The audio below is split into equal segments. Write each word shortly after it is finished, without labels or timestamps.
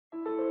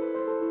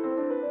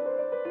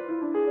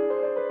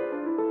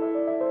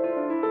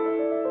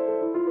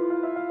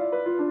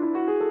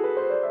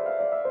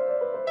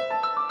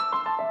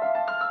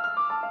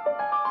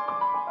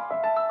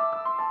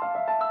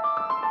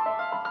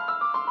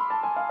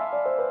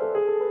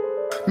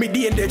Me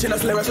the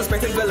indigenous, lyricist,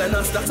 suspected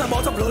villainous. That's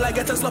about to blow like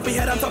get a sloppy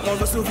head on top of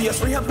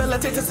Vesuvius.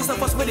 Rehabilitated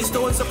Sisyphus with the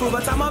stones to prove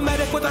it. I'm a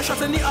medic with a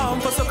shot in the arm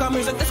for soca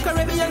music. This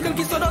Caribbean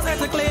Conquistador had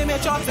to claim your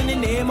charts in the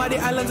name of the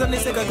islands and they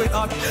say a great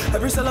art.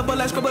 Every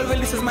syllable I scribble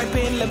releases my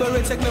pain.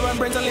 Liberates ignorant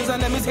brains and leaves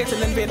enemies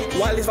hating in vain.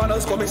 While these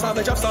vandals call me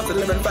savage, I've started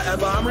living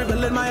forever. I'm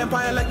rebuilding my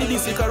empire like the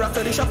DC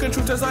character. The shocking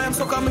truth is I am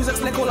soca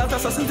music's Nikola.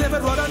 Since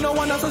David Rudder, no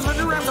one else has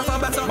written rhymes that are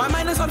better. My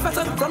mind is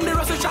unfettered from the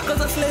rusted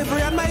shackles of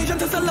slavery, and my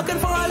agent is still looking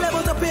for a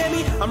level to pay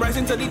me. I'm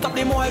rising to the top,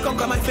 the more I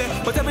conquer my fear.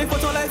 But every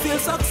foot all I feel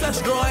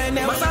success drawing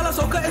near. My style of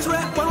soca is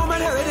rare. One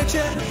woman here in the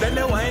chair, then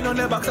they whine on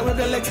their backs and with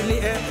their legs in the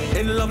air.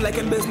 In love like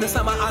in business,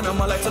 I'm an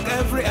animal. I took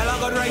every L I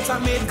got right, I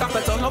made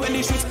capital. Now in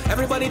the streets,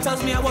 everybody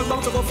tells me I was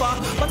bound to go far,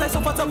 but I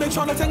suffer to make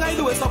sure nothing I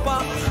do is suffer.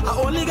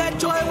 I only get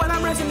joy when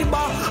I'm raising the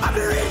bar. I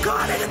be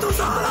reincarnated to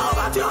all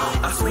over you.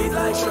 A sweet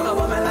like sugar,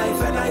 but my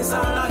life and I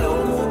sound. I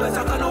don't move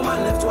better, cause no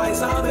man live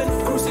twice. I've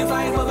been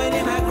crucified, but my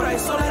name is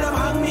Christ. So let them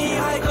hang me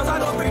high, cause I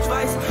don't preach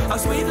vice. A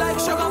sweet like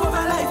sugar, but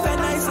my life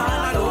and I sound.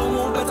 I don't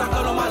move better,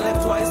 cause no man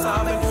live twice.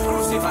 I've been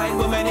crucified,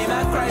 but my name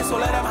is Christ. So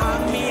let them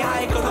hang me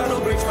high, cause I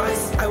don't preach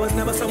vice. I was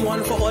never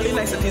someone for all the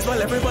niceties.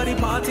 While everybody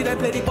partied, I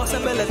played the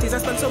possibilities. I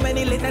spent so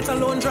many late nights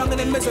alone, drunk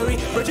and in misery,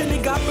 bridging the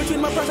gap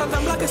between my present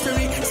and black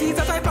history. Seeds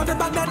that I planted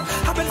back then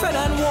have been fed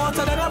and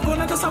watered, and I've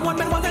grown into someone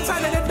been wanting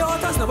inside of their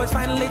daughters. Now it's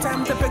finally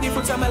time to pick the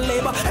fruits of my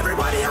labor.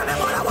 Everybody on the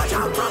border, watch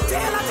out from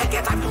tail and take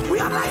your time. We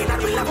are lying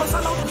and we level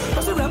salute.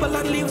 Cause the rebel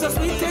and leaves a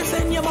sweet taste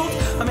in your mouth.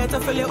 I'm here to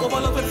fill your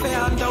overload with fear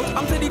and doubt.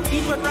 I'm to the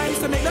teeth with rhymes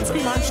to make them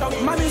scream and shout.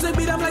 My music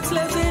beat them like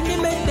slaves in the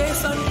midday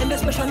sun. In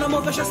this mission I'm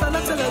more vicious than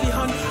a the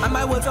hunt, and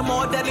my words are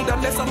more deadly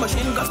than this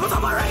machine guns. But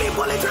I'm already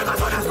pulling triggers,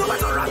 so there's nowhere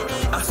to run.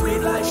 A sweet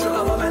like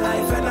sugar, but my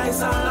life and I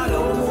sound. I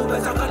don't move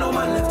better, cause no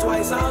man live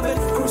twice. I've been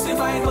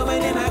crucified, but my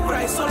name is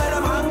Christ. So let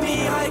them hang me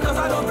high, cause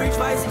I don't preach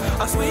vice.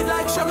 A sweet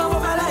like sugar,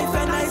 but my life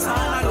and I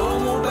sound. I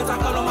don't move better,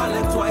 cause no man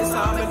live twice.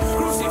 I've been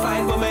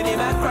crucified, but my name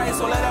is Christ.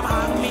 So let them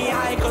hang me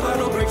high, cause I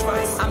don't preach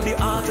vice. I'm the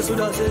artist who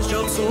does his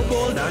job so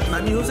bold that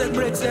my music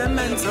breaks their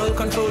mental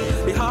control.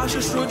 The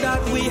harshest truth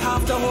that we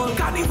have to hold.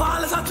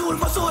 Carnival is a tool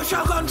for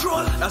social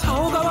control. That's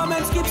how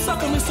governments keep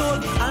sucking me soul.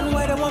 And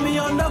why they want me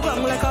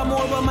underground like I'm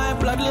old, but my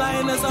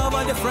bloodline is of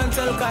a different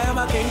silk. I am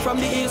a king from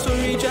the east who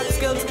reject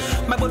skills.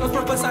 My blood was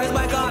prophesied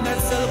by garnet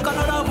silk.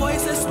 Another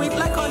voice is sweet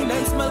like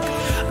condensed milk.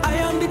 I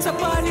am the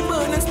top of the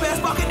burning space,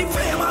 back in the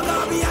flame. I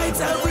got me heights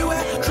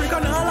everywhere. Trick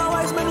on all our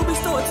wise men who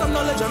bestow some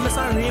knowledge. I'm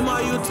Mr.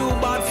 Rima, you too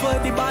bad for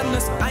the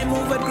badness. I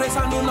move with grace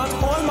and do not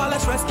hold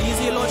malice. Rest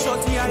easy, Lord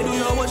Shorty, I do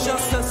your with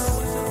justice.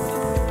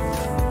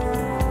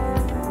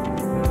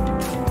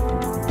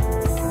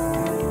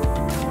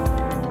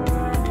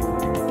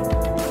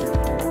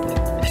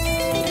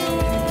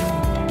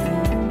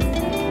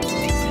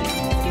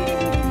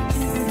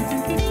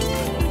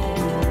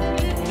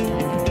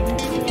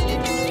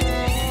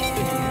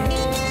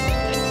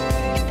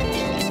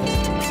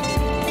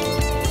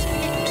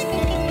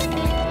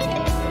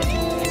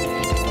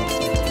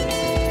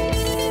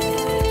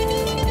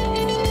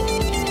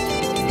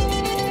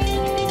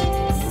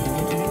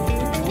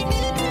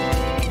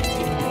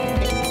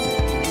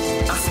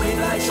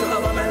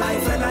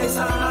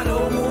 I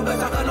don't move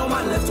better, cause no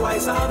man live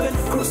twice. I've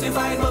been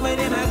crucified, but my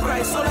name is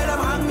Christ. So let them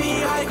hang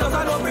me high, cause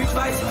I don't preach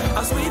vice.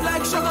 I sweet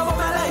like sugar, but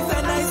my life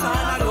is nice.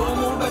 And I don't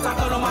move better,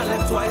 cause no man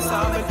live twice.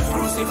 I've been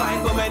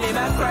crucified, but my name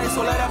is Christ.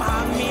 So let them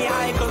hang me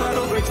high, cause I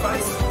don't preach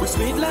vice. We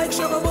sweet like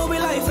sugar, but we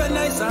life is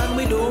nice. And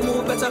we don't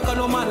move better, cause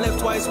no man live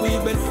twice.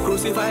 We've been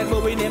crucified,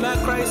 but we name is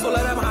Christ. So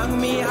let them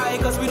hang me high,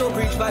 cause we don't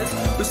preach vice.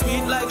 We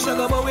sweet like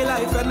sugar, but we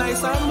life is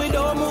nice. And we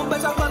don't move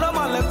better, cause no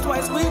man live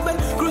twice. We've been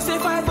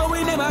crucified, but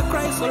we name is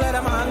Christ. So let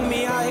them hang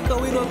me high,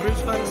 cause we don't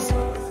preach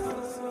vice.